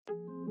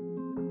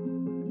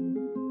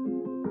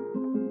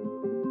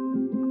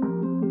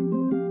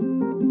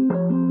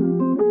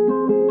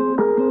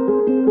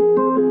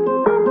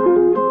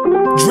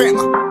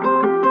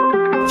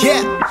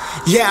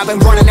Yeah, I've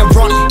been running and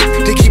running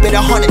to keep it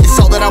 100, it's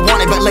all that I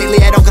wanted. But lately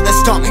I don't get the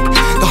stomach.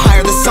 The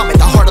higher the summit,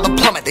 the harder the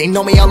plummet. They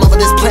know me all over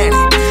this planet.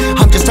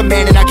 I'm just a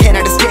man and I can't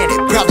understand it.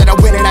 Proud that I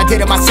win and I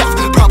did it myself.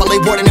 Probably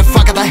wouldn't if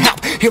I got the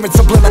help. Hearing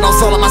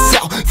subliminals all in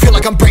myself. Feel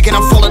like I'm breaking,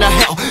 I'm falling to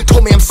hell.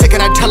 Told me I'm sick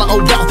and I tell her, oh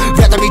well.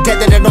 Rather be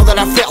dead than to know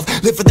that I failed.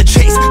 Live for the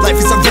chase, life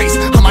is a race.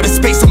 I'm out of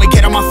space, I'ma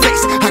get on my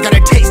face. I got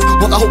a taste,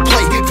 want the whole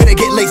plate. Finna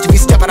get laced if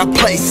you step out of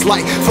place.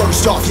 Like,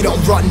 first off, you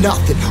don't run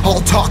nothing.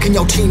 All talk and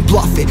your team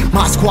bluff it.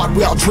 My squad,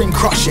 we all dream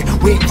crushing.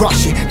 We ain't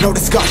rushing, no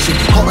discussion.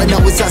 All I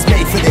know is us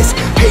made for this.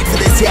 Paid for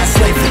this, yeah,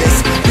 slave for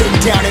this. Been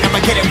down and I'ma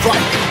get it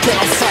right. Get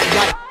on sight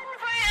like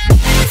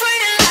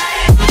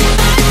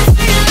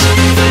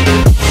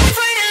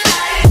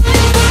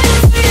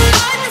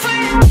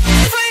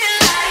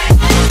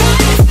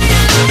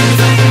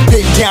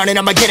down and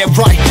I'ma get it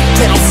right.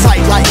 Dead on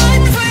sight like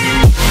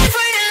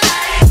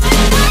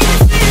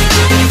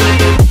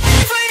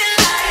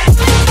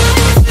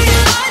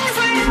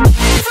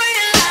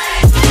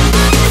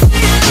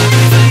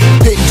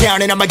been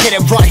down and I'ma get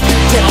it right.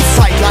 Dead on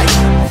sight like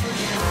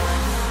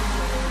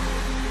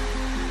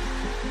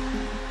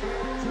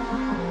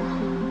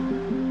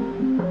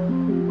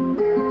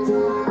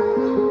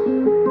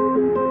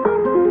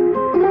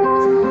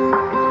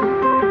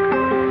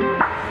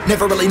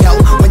never really know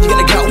when you're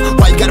gonna go.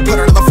 Why you gotta put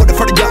another foot in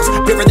front of yours?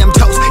 Bury them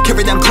toes,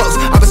 carry them close.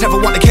 I was never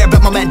one to care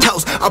about my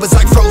mentos. I was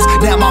like froze,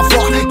 now I'm on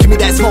floor. Give me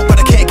that smoke, but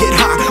I can't get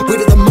high. We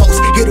do the most,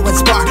 here to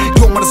inspire.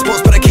 Doing what I'm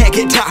supposed, but I can't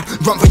get tired.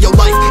 Run for your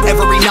life,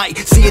 every night.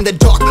 See in the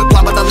dark,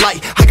 blind by the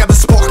light. I got the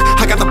spark,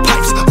 I got the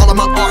pipes. All of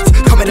my arts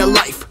coming to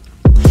life.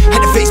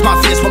 Had to face my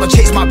fears while I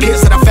chase my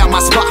peers, and I found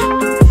my spot.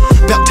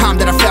 About time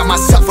that I found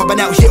myself. I've been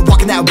out here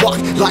walking that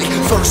walk. Like,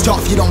 first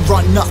off, you don't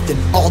run nothing.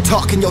 All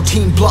talk and your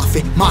team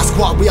bluffing. My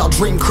squad, we all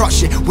dream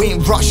crushing. We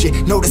ain't rushing,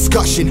 no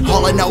discussion.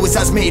 All I know is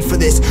I was made for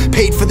this.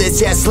 Paid for this,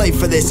 yeah, slave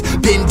for this.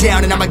 Been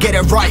down and I'ma get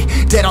it right.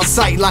 Dead on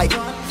sight like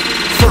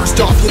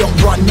first off, you don't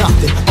run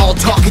nothing. All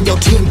talk and your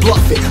team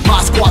bluffing. My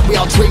squad, we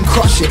all dream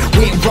crushing.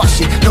 We ain't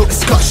rushing, no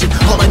discussion.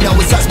 All I know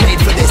is I was made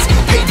for this.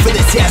 Paid for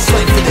this, yeah,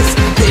 slave for this.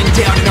 Been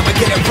down and I'ma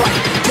get it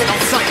right. Dead on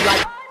sight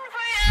like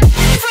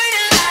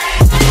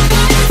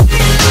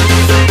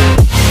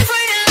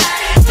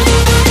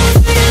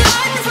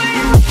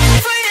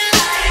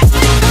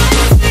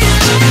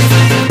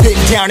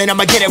down and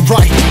I'ma get it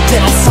right.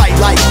 Dead on sight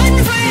like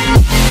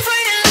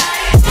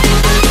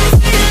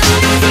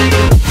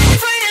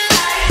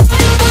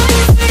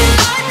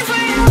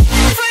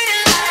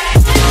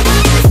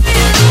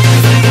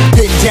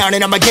been down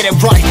and I'ma get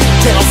it right.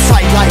 Dead on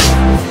sight like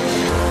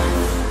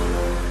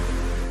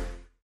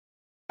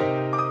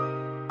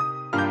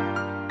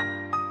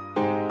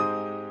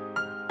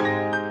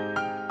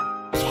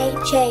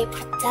KJ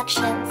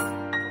Productions.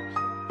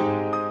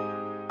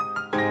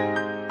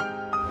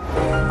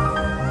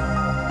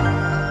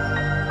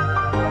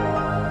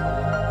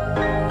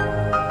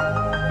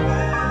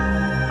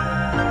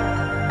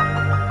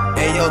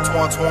 Yo,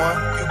 Twan,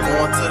 you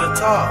going to the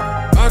top.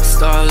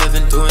 Rockstar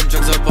living, doing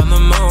drugs up on the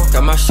moon.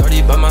 Got my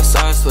shorty by my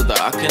side so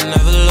that I can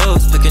never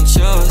lose. Pick and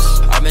choose,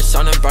 I've been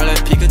shining bright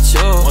like Pikachu.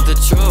 Want the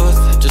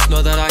truth, just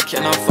know that I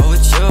cannot fall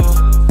with you.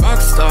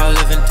 Rockstar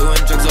living,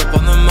 doing drugs up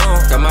on the moon.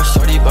 Got my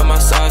shorty by my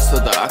side so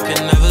that I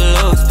can never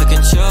lose. Pick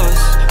and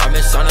choose, I've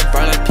been shining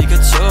bright like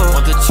Pikachu.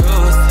 Want the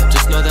truth,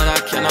 just know that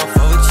I cannot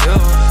fall with you.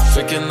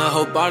 Drinking the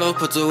whole bottle,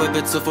 put the whip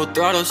it to full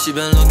throttle. She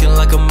been looking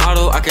like a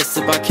model, I can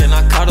sip, I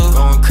cannot coddle.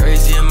 Going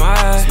crazy in my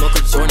head, smoke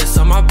a joint, it's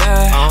on my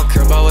bed. I don't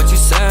care about what you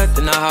said,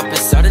 then I hop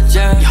inside a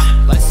jet.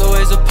 Life's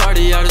always a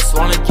party, I just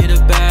wanna get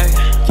it back.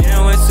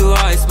 Getting way too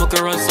high, smoke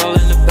a runs all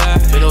in the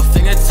back. Middle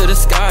finger to the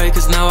sky,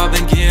 cause now I've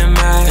been getting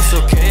mad. It's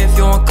okay if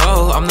you won't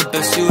go, I'm the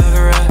best you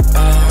ever had.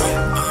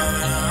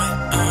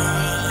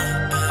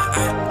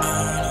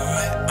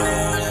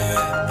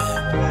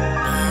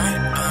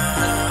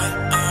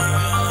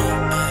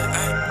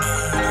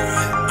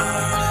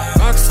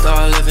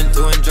 Rockstar living,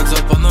 doing drugs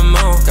up on the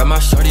moon. Got my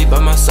shorty by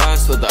my side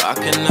so that I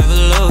can never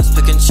lose.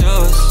 Pick and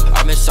choose,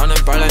 I've been shining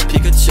bright like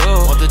Pikachu.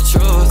 Want the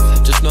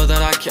truth, just know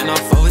that I cannot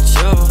fall with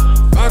you.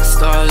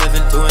 Rockstar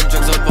living, doing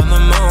drugs up on the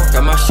moon.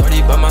 Got my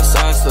shorty by my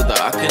side so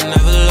that I can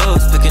never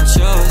lose. Pick and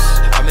choose,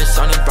 I've been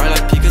shining bright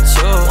like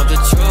Pikachu. Want the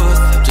truth,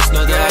 just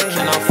know that I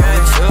cannot fall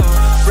with you.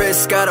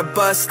 Wrist got a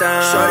bust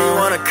down, shorty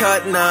wanna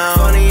cut now.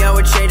 Funny how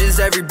it changes,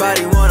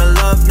 everybody wanna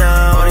love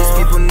now. All these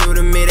people new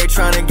to me, they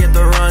tryna get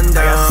the rundown.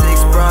 I got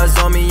 6 bras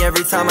on me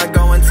every time I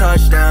go and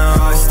touchdown.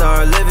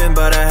 Rockstar living,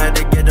 but I had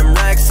to get them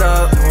racks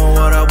up. Doing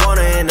what I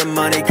wanna and the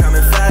money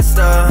coming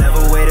faster.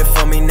 Never waited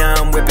for me, now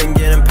I'm whipping,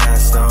 getting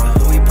passed on.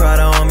 Louis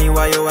Prada on me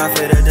while your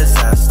outfit a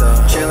disaster.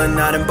 Chillin'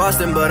 out in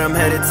Boston, but I'm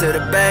headed to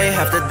the Bay.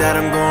 After that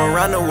I'm going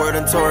around the world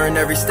and touring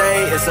every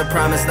state. It's a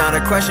promise, not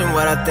a question,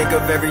 what I think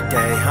of every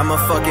day. I'ma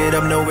fuck it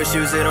up, no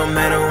issues, it don't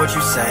matter what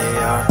you say,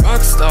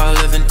 Rockstar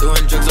living,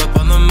 doing drugs up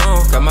on the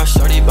moon. Got my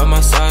shorty by my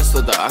side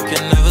so that I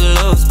can never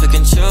lose. Pick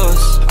and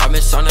choose, I've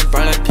been shining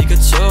bright like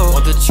Pikachu.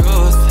 Want the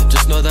truth,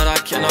 just know that I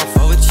cannot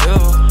fall with you.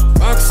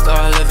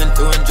 Rockstar living,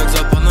 doing drugs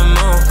up on the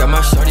moon. Got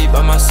Got my shorty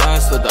by my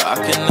side so that I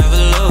can never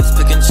lose.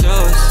 Pick and choose,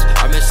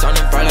 I've been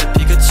shining bright like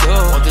Pikachu.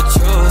 Want the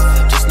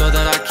truth, just know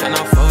that I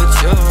cannot fall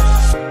with you.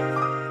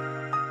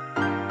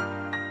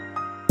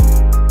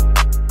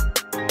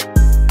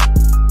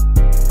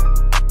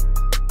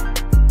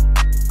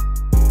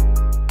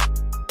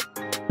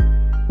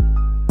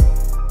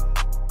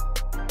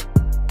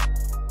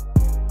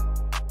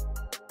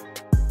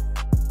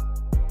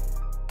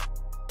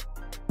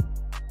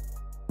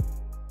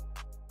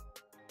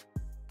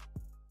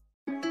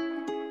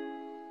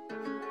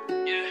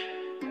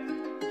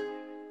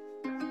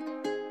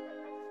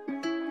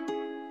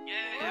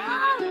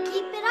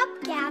 Keep it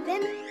up,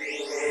 Gavin.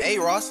 Hey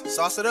Ross,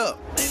 sauce it up.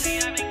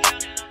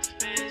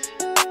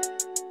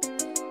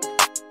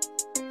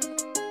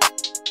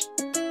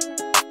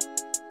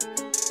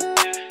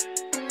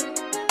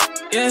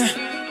 Yeah.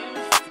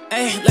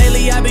 Hey,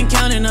 lately I've been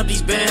counting up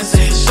these bands.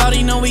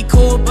 Shawty know we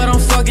cool, but I'm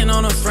fucking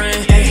on a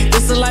friend. Hey,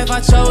 this the life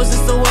I chose,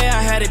 this the way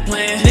I had it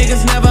planned.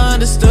 Niggas never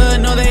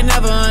understood, no they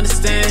never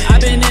understand.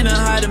 I've been in a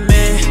high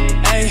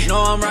demand. Hey, know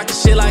I'm rocking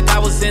shit like I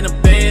was in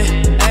a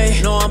band.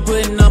 Hey, know I'm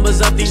putting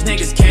numbers up, these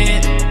niggas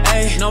can't.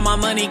 Hey, know my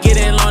money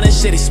getting long,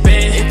 this shit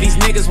expand. If these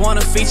niggas want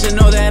a feature,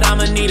 know that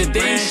I'ma need a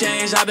thing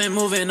change. I've been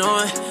moving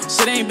on,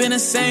 shit ain't been the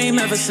same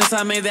ever since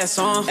I made that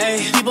song.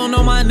 Hey, people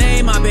know my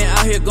name, I've been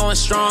out here going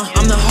strong.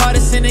 I'm the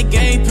hardest in the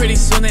game, pretty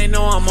soon they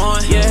know I'm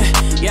on.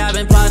 Yeah, I've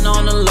been plotting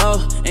on the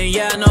low. And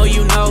yeah, I know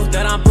you know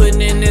that I'm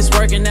putting in this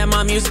work and that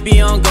my music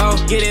be on go.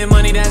 Getting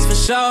money, that's for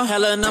sure,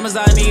 hella numbers,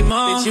 I need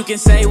more. Bitch, you can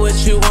say what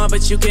you want,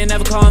 but you can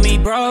never call me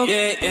bro.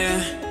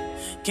 Yeah.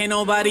 Can't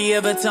nobody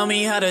ever tell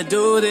me how to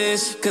do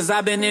this, cause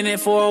I've been in it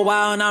for a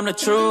while and I'm the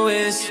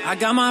truest. I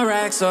got my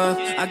racks up,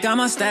 I got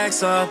my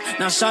stacks up.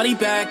 Now shawty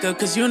back up,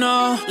 cause you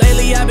know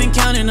lately I've been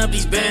counting up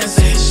these bands.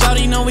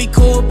 Shawty know we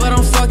cool, but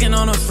I'm fucking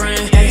on a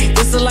friend. Hey,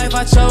 this the life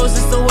I chose,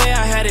 this the way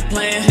I had it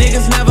planned.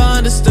 Niggas never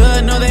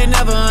understood, no they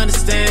never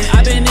understand.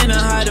 I've been in a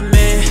high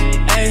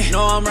demand. Hey,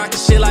 know I'm rocking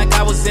shit like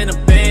I was in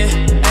a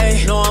band.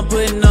 Hey, know I'm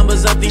putting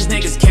numbers up, these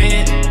niggas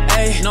can't.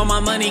 Hey, know my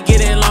money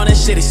getting long,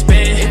 this shit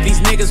expand. If these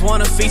niggas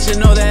want a feature,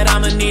 know that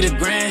I'ma need a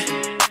grand.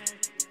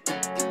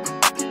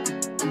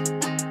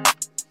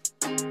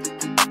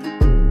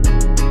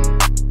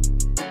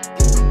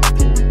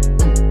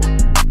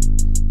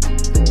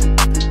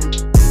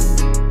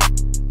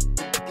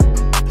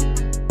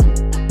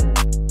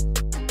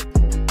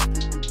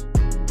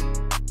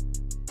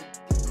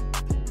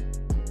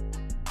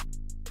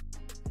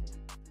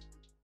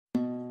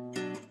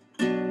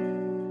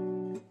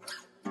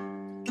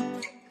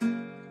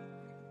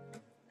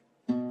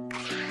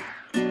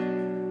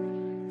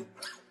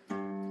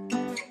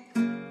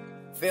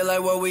 Feel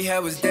like what we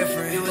had was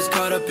different. It was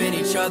caught up in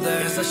each other.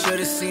 Guess I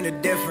should've seen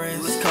a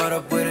difference. Was caught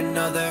up with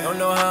another. Don't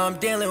know how I'm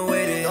dealing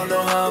with it. Don't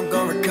know how I'm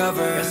gonna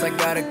recover. Guess I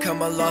gotta cut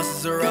my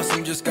losses or else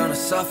I'm just gonna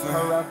suffer.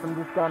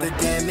 The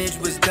damage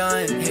was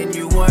done and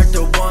you weren't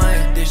the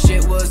one. This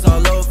shit was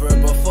all over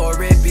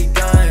before it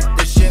begun.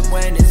 The shit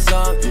went and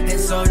sunk and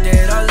so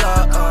did our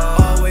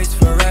love. Always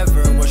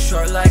forever was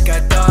short like I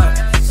thought.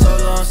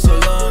 So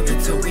long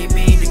until we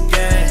meet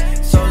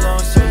again. So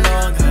long,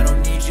 I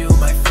don't need you,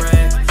 my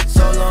friend.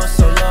 So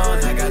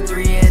long, I got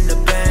 3 in the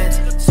Benz.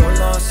 So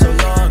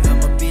long,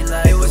 I'ma be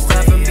like it was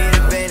time for me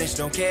to vanish,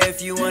 don't care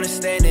if you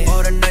understand it.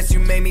 All the nights you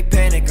made me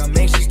panic, I'm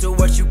anxious to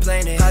watch you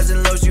planning. Highs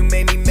and lows you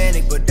made me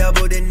manic, but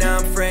doubled it, now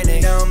I'm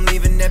frantic. Now I'm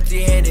leaving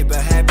empty-handed,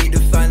 but happy to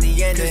find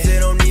the ending. Cause it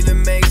don't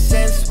even make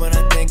sense when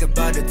I think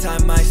about the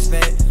time I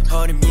spent.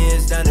 All them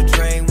years down the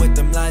drain with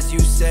them lies you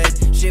said.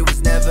 Shit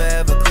was never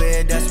ever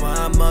clear, that's why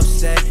I'm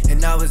upset.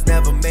 And I was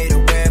never made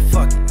aware,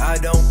 fuck it, I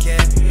don't care.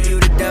 You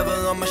the devil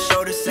on my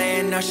shoulder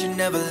saying I should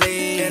never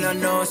leave. And I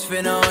know it's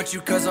finna haunt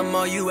you cause I'm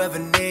all you ever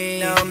need.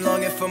 Now I'm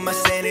longing for my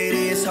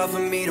sanity, it's hard for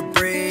me to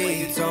breathe. When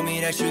you told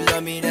me that you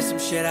love me, that's some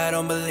shit I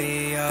don't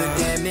believe. The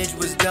damage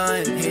was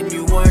done and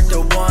you weren't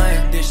the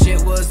one. This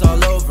shit was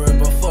all over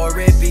before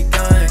it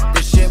begun.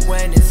 The shit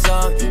went and